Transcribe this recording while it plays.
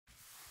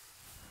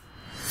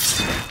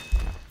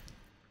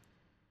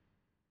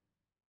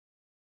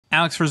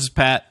Alex versus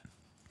Pat,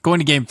 going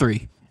to game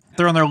 3.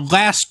 They're on their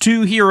last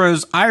 2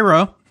 heroes,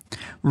 Ira,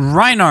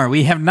 Rhinar.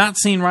 We have not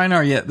seen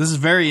Rhinar yet. This is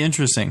very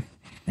interesting.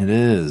 It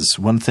is.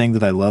 One thing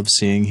that I love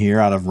seeing here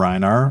out of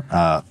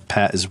Rhinar,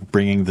 Pat is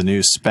bringing the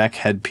new spec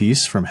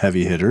headpiece from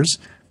Heavy Hitters.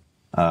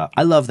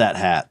 I love that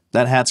hat.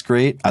 That hat's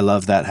great. I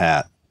love that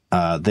hat.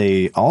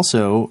 They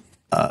also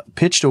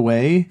pitched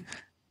away.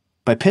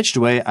 By pitched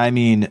away, I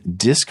mean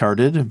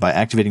discarded by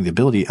activating the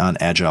ability on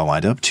Agile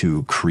Windup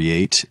to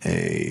create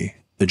a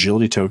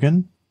agility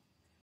token.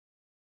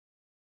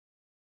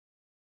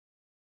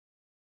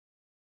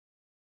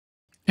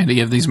 And to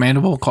give these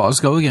mandible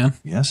claws go again.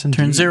 Yes, indeed.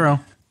 Turn 0.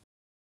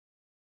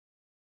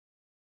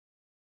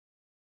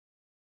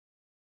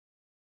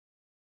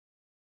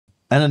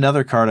 And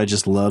another card I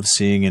just love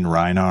seeing in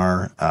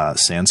Rhinar,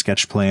 Sand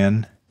Sketch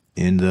Plan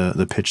in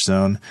the pitch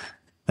zone.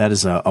 That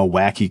is a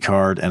wacky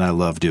card, and I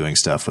love doing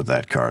stuff with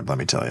that card, let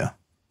me tell you.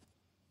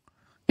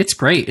 It's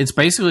great. It's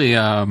basically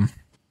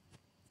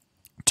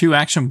 2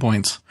 action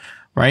points,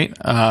 right?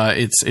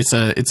 It's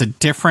a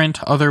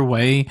different other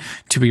way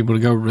to be able to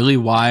go really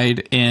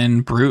wide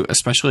in Brute,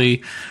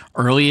 especially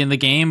early in the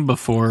game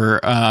before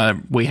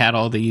we had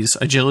all these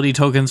agility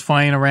tokens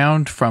flying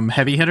around from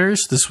Heavy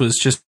Hitters. This was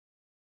just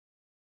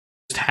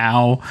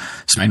how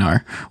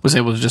Rhinar was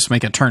able to just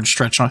make a turn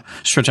stretch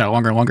out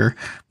longer and longer.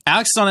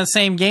 Alex is on the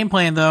same game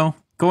plan, though.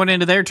 Going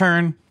into their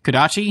turn,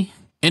 Kodachi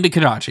into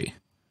Kodachi.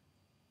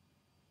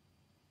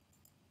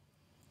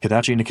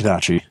 Kodachi into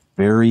Kodachi.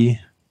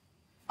 Very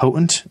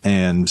potent.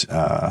 And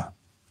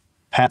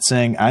Pat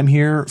saying, I'm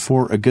here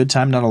for a good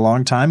time, not a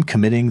long time,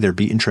 committing their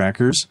beaten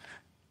trackers.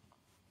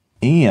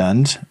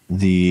 And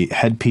the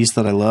headpiece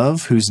that I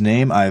love, whose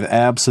name I've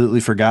absolutely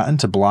forgotten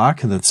to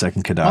block, that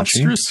second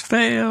Kodachi. Monstrous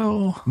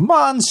Veil.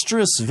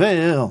 Monstrous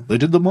Veil. They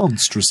did the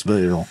Monstrous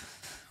Veil.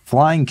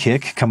 Flying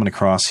Kick coming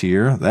across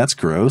here. That's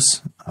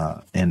gross.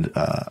 And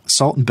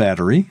Assault and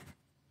Battery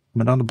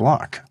coming on to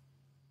block.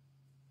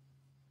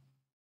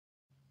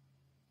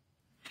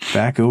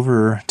 Back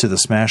over to the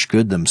Smash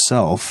Good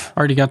themselves.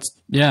 Already got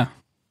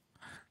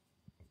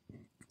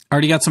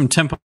some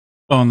tempo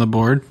on the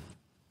board.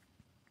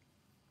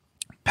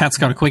 Pat's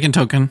got a Quicken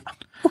token.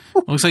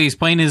 Looks like he's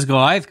playing his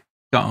Goliath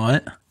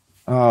Gauntlet.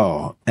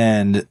 Oh,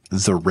 and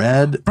the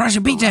red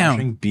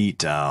Barraging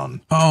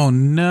beatdown. Oh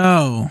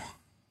no.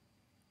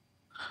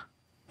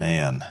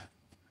 Man.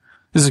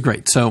 This is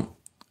great. So,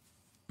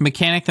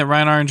 mechanic that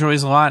Rhinar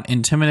enjoys a lot,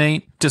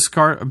 Intimidate,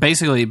 discard,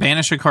 basically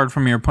banish a card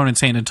from your opponent's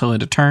hand until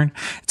end of turn.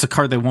 It's a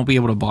card they won't be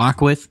able to block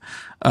with.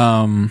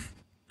 And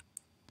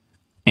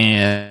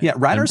yeah,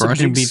 Rhinor's a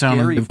big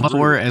scary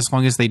floor as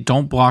long as they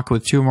don't block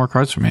with 2 or more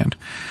cards from hand.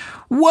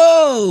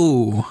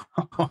 Whoa!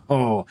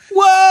 Oh.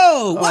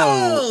 Whoa! Whoa!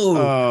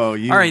 Oh,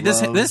 all right,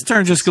 this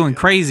turn's just going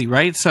crazy,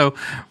 right? So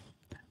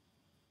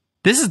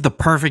this is the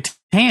perfect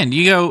hand.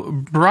 You go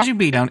Barraging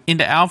Beatdown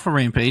into Alpha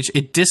Rampage.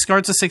 It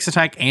discards a 6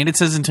 attack and it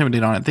says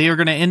Intimidate on it. They are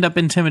going to end up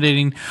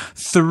intimidating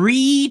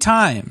 3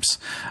 times,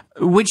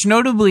 which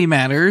notably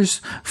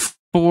matters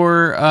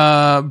for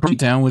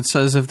Beatdown, which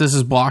says if this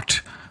is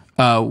blocked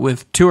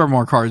with 2 or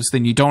more cards,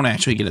 then you don't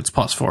actually get its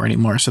 +4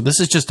 anymore. So this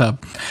is just a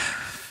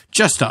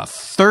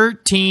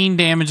 13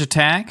 damage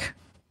attack.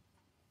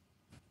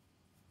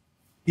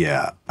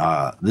 Yeah,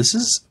 this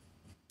is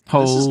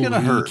Holy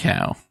gonna hurt.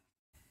 Cow.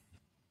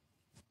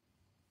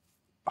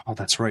 Oh,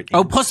 that's right.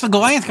 Oh, plus the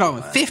Goliath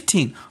Gauntlet,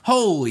 15.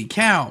 Holy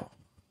cow.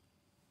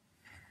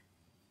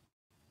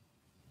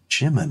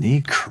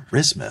 Jiminy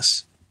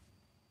Christmas.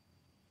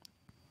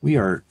 We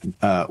are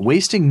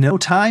wasting no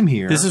time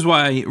here. This is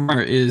why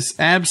Rhinar is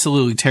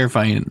absolutely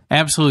terrifying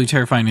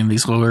in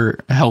these lower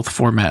health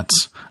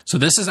formats. So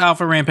this is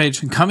Alpha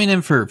Rampage coming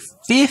in for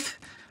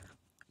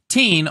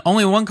 15.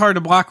 Only 1 card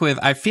to block with.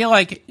 I feel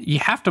like you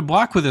have to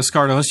block with this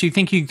card unless you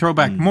think you can throw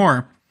back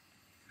more.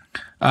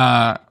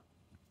 They're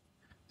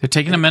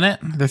taking a minute.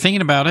 They're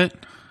thinking about it.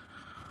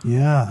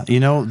 Yeah.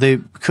 You know, they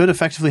could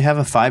effectively have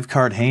a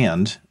 5-card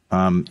hand.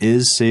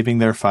 Is saving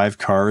their 5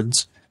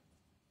 cards,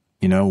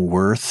 you know,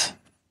 worth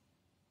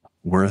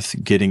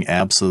getting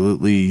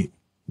absolutely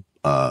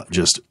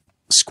just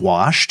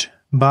squashed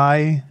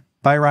by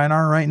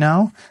Rhinar right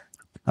now,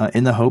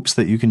 in the hopes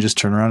that you can just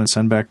turn around and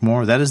send back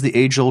more? That is the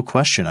age-old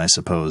question, I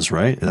suppose,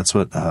 right? That's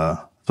what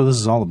this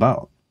is all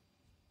about.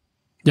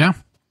 Yeah.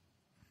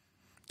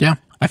 Yeah.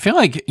 I feel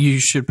like you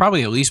should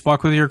probably at least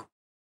block with your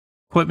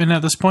equipment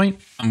at this point,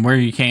 where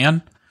you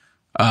can.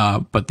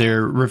 But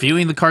they're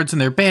reviewing the cards in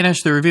their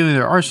banish. They're reviewing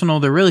their arsenal.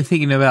 They're really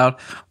thinking about,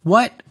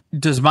 what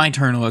does my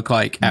turn look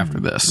like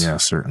after this? Yeah,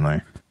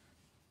 certainly.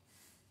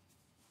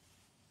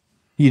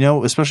 You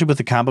know, especially with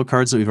the combo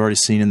cards that we've already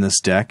seen in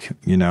this deck,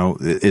 you know,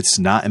 it's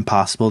not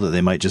impossible that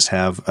they might just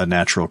have a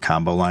natural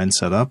combo line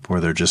set up where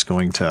they're just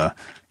going to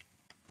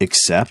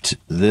accept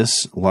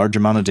this large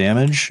amount of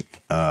damage.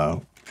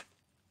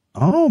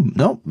 Oh,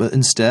 no, but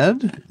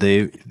instead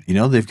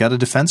they've got a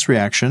defense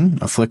reaction,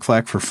 a flick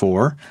flack for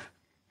 4.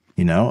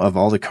 You know, of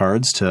all the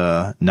cards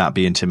to not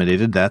be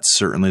intimidated, that's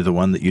certainly the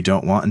one that you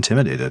don't want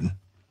intimidated.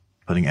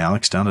 Putting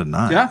Alex down to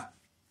 9. Yeah.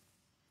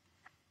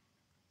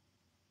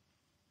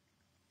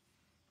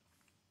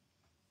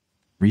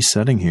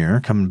 resetting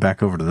here, coming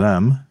back over to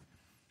them.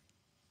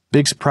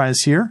 Big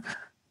surprise here.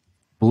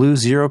 Blue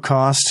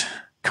 0-cost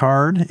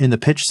card in the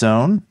pitch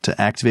zone to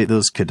activate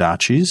those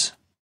Kodachis.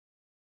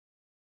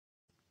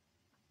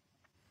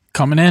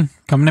 Coming in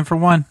for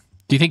one.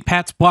 Do you think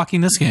Pat's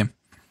blocking this game?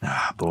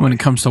 When it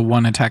comes to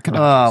one attack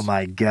Kodachis? Oh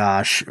my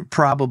gosh.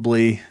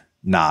 Probably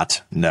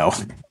not. No.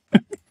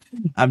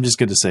 I'm just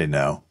going to say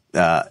no.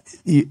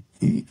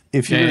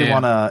 If you really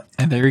want to,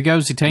 and there he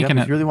goes, he's taking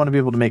it. If you really want to be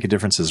able to make a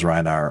difference as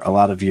Reinar, a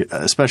lot of you,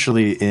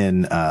 especially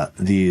in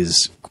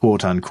these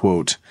quote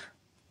unquote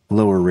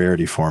lower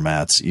rarity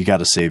formats, you got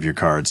to save your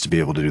cards to be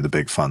able to do the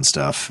big fun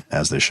stuff,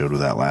 as they showed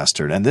with that last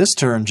turn. And this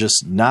turn,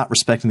 just not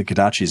respecting the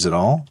Kodachis at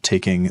all,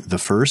 taking the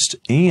first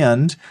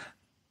and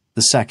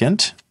the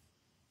second.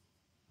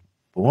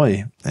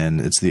 Boy,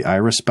 and it's the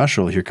Iris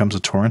special. Here comes a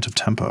torrent of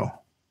tempo.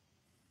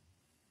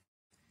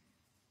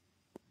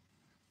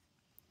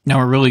 Now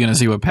we're really going to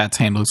see what Pat's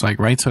hand looks like,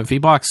 right? So if he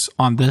blocks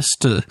on this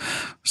to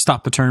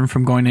stop the turn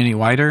from going any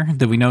wider,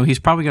 then we know he's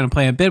probably going to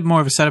play a bit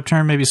more of a setup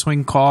turn, maybe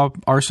swing, call,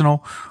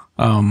 arsenal.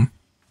 It'll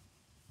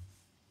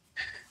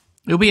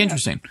be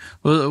interesting.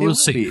 We'll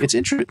see. It's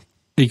interesting.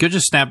 He could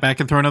just snap back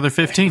and throw another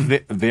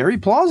 15. Very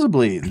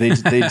plausibly. They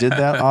did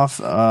that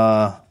off.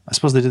 I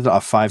suppose they did it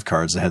off 5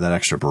 cards. They had that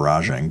extra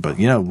barraging, but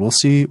we'll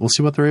see. We'll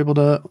see what they're able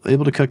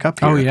to cook up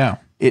here. Oh yeah,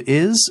 it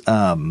is.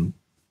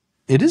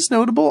 It is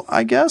notable,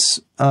 I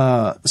guess,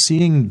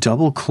 seeing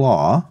double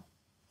claw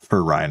for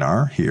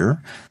Reinar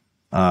here.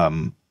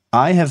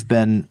 I have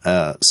been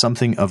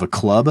something of a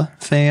club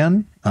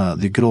fan,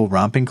 the good old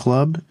romping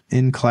club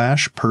in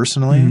Clash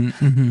personally.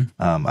 Mm-hmm.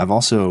 I've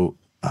also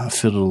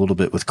fiddled a little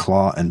bit with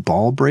claw and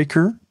ball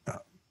breaker.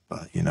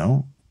 But,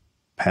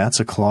 Pat's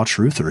a claw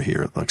truther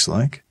here, it looks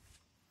like.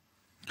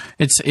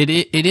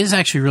 It is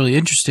actually really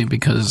interesting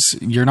because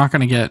you're not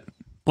going to get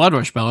Blood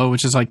Rush Bellow,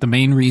 which is like the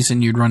main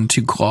reason you'd run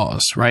 2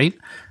 claws, right?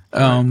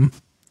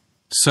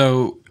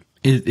 So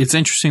it's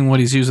interesting what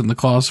he's using the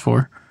claws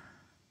for.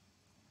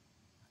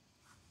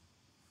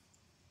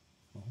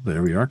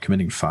 There we are,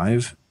 committing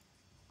 5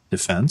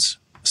 defense,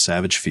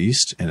 Savage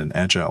Feast, and an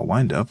Agile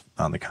Windup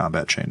on the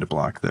combat chain to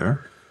block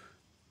there.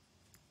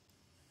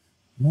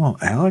 Well,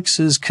 Alex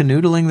is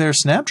canoodling their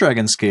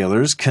Snapdragon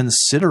Scalers,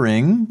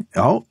 considering,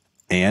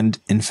 and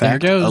in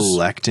fact,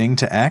 electing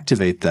to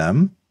activate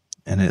them.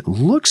 And it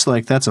looks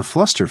like that's a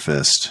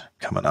Flusterfist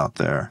coming out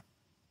there.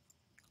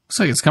 Looks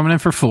like it's coming in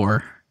for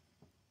 4.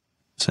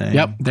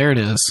 Yep, there it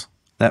is.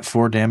 That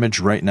 4 damage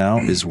right now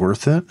is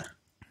worth it.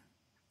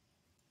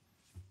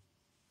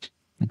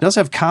 It does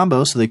have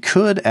combo, so they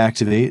could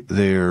activate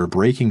their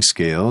breaking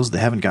scales. They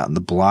haven't gotten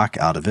the block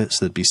out of it,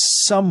 so that'd be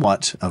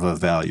somewhat of a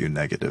value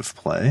negative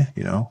play.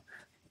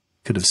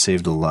 Could have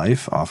saved a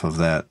life off of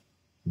that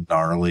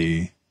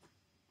gnarly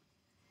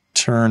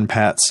turn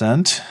Pat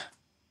sent.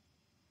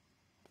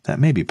 That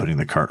may be putting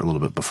the cart a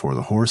little bit before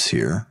the horse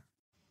here.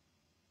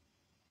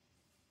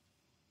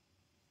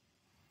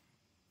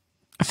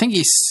 I think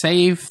he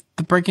saved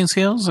the breaking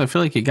scales. I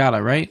feel like he got it,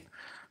 right?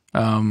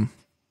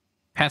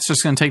 Pat's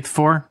just going to take the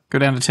 4, go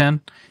down to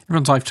 10.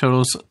 Everyone's life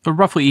totals are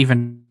roughly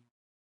evened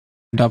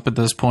up at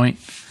this point.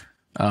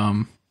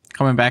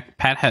 Coming back,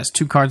 Pat has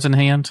 2 cards in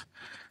hand.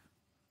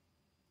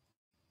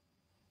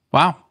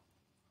 Wow.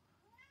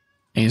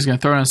 And he's going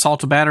to throw an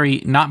Assault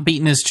Battery, not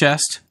beating his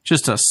chest,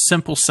 just a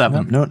simple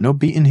 7. No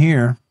beating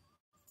here.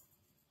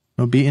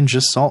 No beating,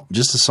 just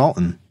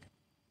assaulting.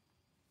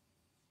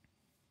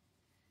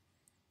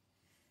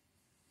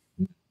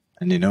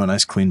 And a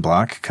nice clean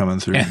block coming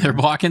through. And they're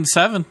blocking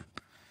 7.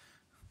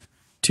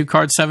 2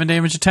 card 7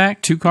 damage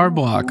attack, 2 card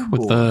block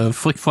with the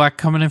Flick Flack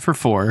coming in for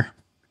 4.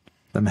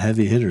 Them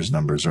heavy hitters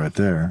numbers right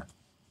there.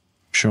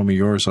 Show me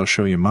yours, I'll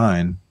show you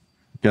mine.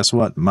 Guess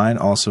what? Mine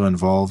also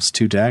involves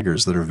 2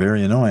 daggers that are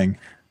very annoying,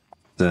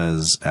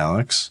 says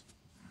Alex.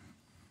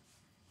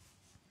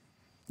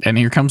 And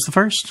here comes the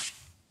first.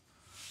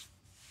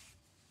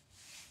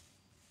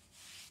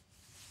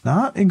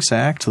 Not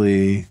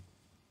exactly.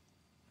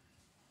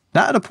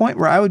 Not at a point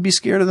where I would be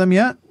scared of them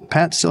yet.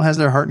 Pat still has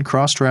their Heart and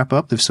Cross strap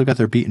up. They've still got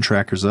their Beaten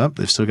Trackers up.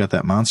 They've still got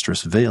that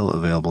Monstrous Veil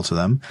available to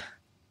them.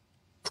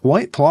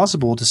 Quite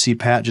plausible to see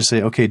Pat just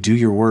say, okay, do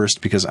your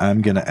worst because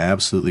I'm going to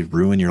absolutely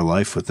ruin your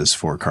life with this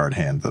 4-card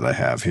hand that I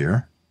have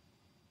here.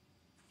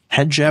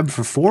 Head jab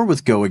for 4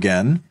 with Go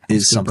Again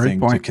is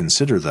something to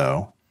consider,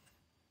 though.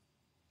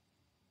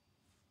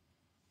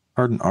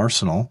 Hardened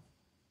Arsenal.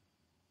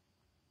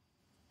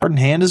 Hardened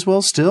Hand as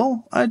well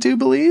still, I do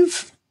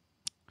believe.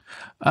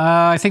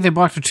 I think they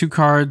blocked for 2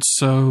 cards,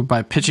 so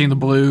by pitching the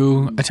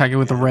blue, attacking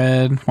with the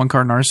red, 1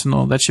 card in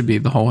Arsenal, that should be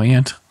the whole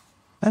hand.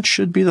 That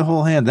should be the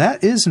whole hand.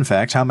 That is, in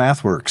fact, how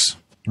math works.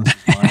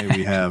 That's why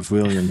we have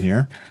William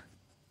here.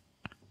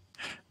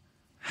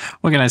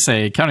 What can I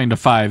say? Counting to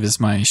 5 is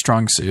my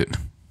strong suit.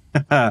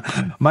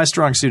 My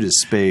strong suit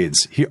is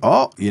spades. Here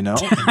comes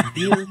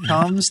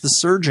the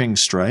Surging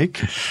Strike.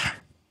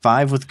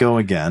 5 with Go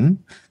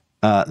Again.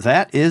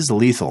 That is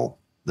lethal.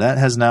 That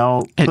has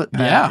now put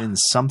Pat in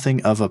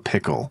something of a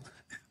pickle.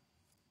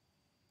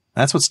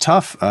 That's what's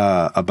tough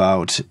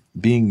about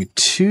being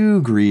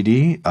too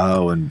greedy.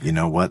 Oh, and you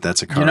know what?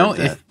 That's a card. You know,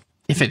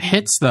 if it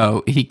hits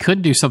though, he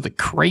could do something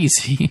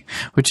crazy,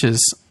 which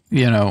is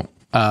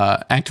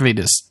activate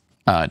his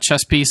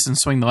chess piece and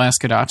swing the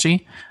last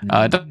Kodachi.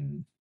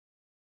 Doesn't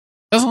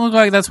look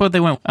like that's what they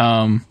went.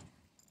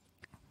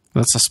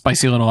 That's a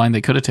spicy little line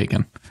they could have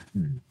taken.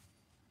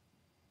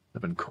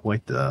 Have been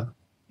quite the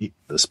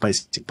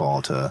spicy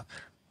ball to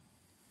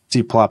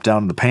see plop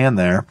down in the pan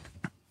there.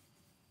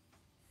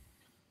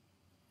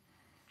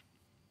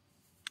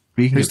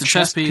 Speaking of the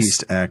chess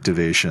piece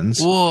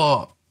activations.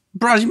 Whoa.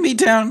 Brought me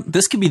down.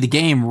 This could be the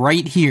game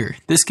right here.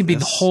 This could be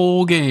the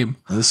whole game.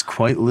 This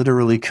quite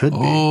literally could be.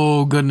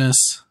 Oh,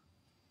 goodness.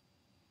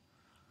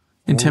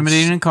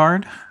 Intimidating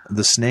card.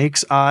 The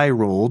snake's eye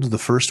rolled. The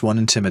first one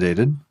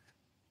intimidated.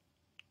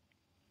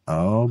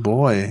 Oh,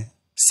 boy.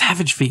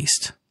 Savage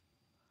Feast.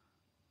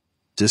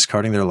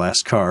 Discarding their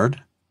last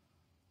card.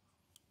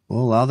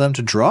 We'll allow them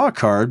to draw a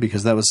card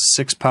because that was a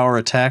 6 power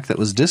attack that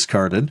was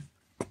discarded.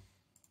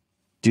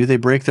 Do they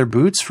break their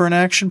boots for an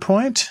action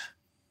point?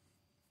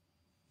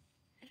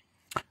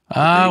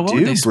 They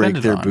do break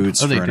their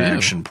boots for an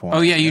action point. Oh,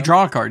 yeah, you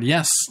draw a card.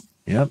 Yes.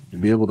 Yep.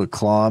 Be able to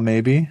claw,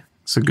 maybe.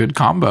 It's a good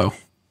combo.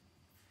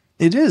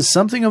 It is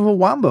something of a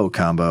wombo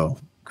combo.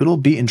 Good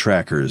old beaten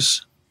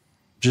trackers.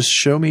 Just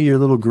show me your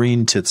little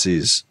green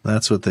tootsies.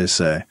 That's what they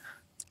say.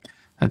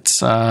 That's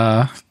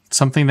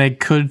something they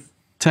could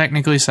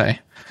technically say.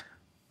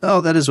 Oh,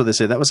 that is what they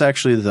say. That was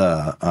actually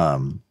the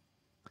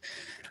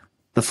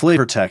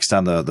flavor text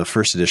on the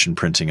first edition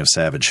printing of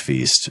Savage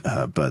Feast,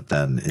 but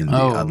then in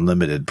the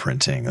unlimited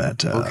printing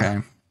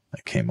that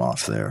came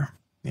off there.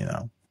 You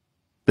know,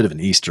 bit of an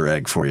Easter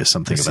egg for you,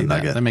 something of a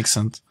nugget. That makes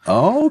sense.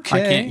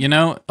 Okay, I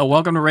can't. A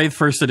Welcome to Wraith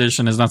first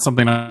edition is not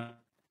something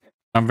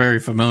I'm very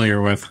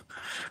familiar with.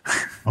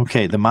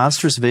 Okay, the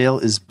Monstrous Veil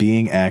is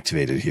being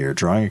activated here.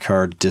 Drawing a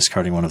card,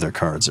 discarding one of their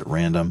cards at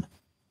random.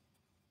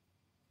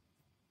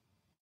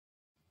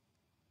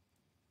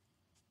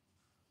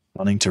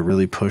 Wanting to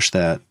really push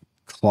that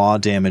claw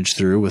damage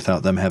through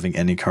without them having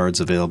any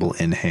cards available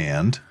in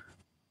hand.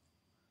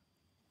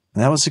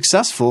 And that was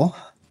successful,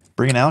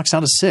 bringing Alex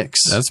down to 6.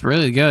 That's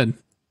really good.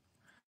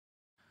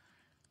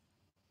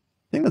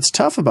 The thing that's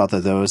tough about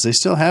that, though, is they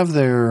still have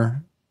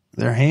their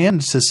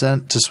hand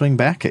to swing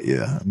back at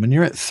you. When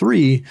you're at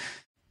 3,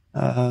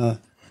 not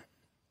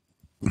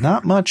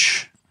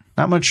much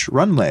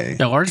runway.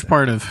 A large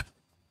part of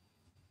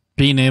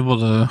being able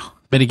to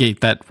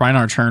mitigate that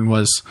Rhinar turn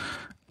was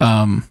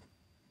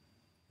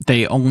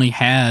they only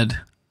had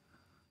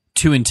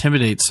 2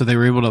 intimidate, so they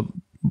were able to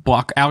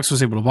block. Alex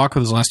was able to block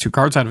with his last 2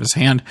 cards out of his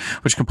hand,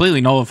 which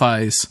completely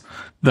nullifies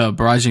the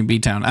Barraging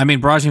Beatdown. I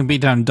mean, Barraging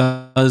Beatdown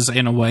does,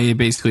 in a way,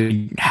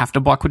 basically have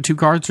to block with 2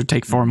 cards or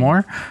take 4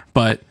 more,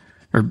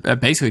 or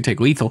basically take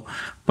lethal.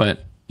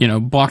 But,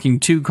 blocking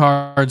 2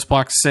 cards,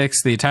 block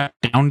 6, the attack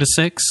down to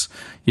 6,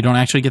 you don't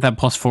actually get that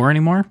 +4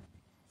 anymore.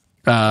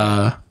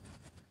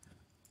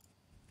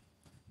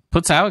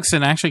 Puts Alex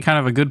in actually kind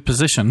of a good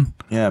position.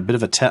 Yeah, a bit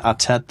of a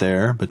tete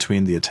there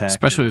between the attack.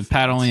 Especially with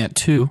Pat only at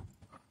 2.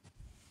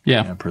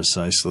 Yeah,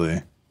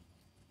 precisely.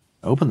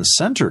 Open the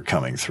center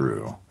coming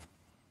through.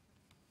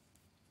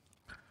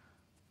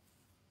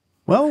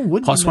 Well,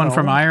 +1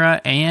 from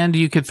Ira, and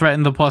you could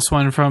threaten the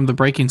 +1 from the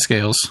Breaking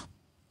Scales.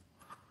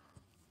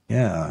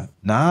 Yeah,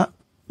 not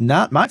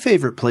my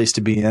favorite place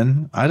to be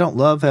in. I don't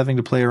love having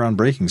to play around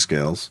Breaking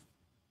Scales.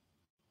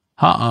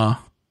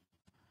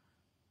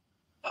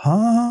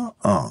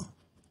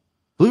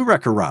 Blue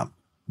Wrecker Romp.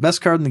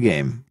 Best card in the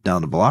game.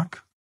 Down to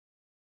block.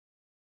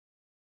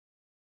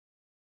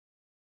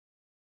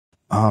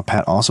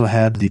 Pat also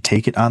had the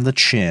Take It on the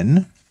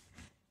Chin.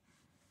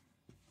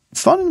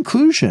 Fun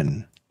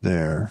inclusion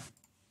there.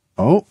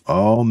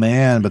 Oh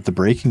man, but the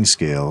Breaking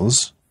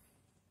Scales.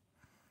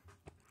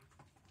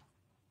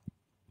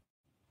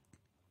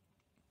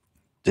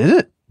 Did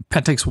it?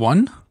 Pat takes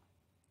 1?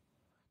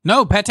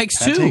 No, Pat takes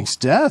 2. Pat takes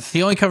death.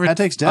 He only covered Pat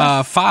takes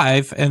death.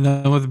 5, and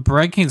then with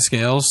Breaking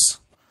Scales,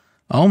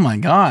 oh my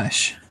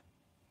gosh.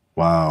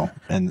 Wow.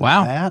 And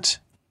that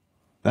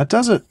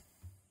does it.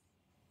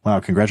 Wow,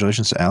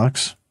 congratulations to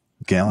Alex.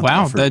 Gallant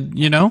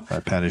effort by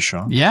Patty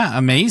Shaw. Yeah,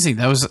 amazing.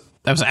 That was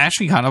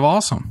actually kind of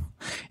awesome.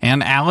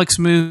 And Alex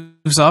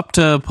moves up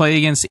to play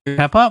against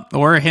Peppa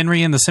or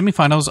Henry in the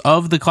semifinals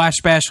of the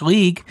Clash Bash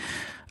League.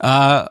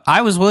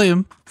 I was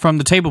William from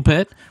the Table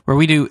Pit, where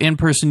we do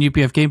in-person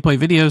UPF gameplay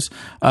videos.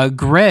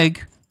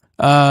 Greg,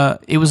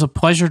 it was a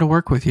pleasure to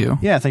work with you.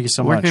 Yeah, thank you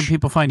so much. Where can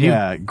people find you?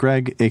 Yeah,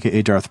 Greg,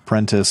 a.k.a. Darth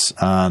Prentice,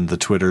 on the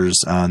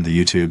Twitters, on the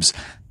YouTubes.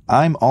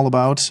 I'm all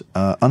about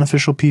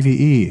unofficial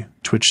PvE,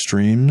 Twitch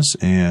streams,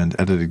 and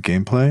edited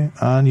gameplay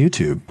on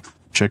YouTube.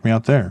 Check me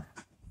out there.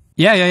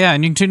 Yeah.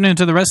 And you can tune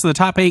into the rest of the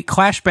top 8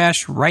 Clash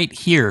Bash right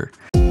here.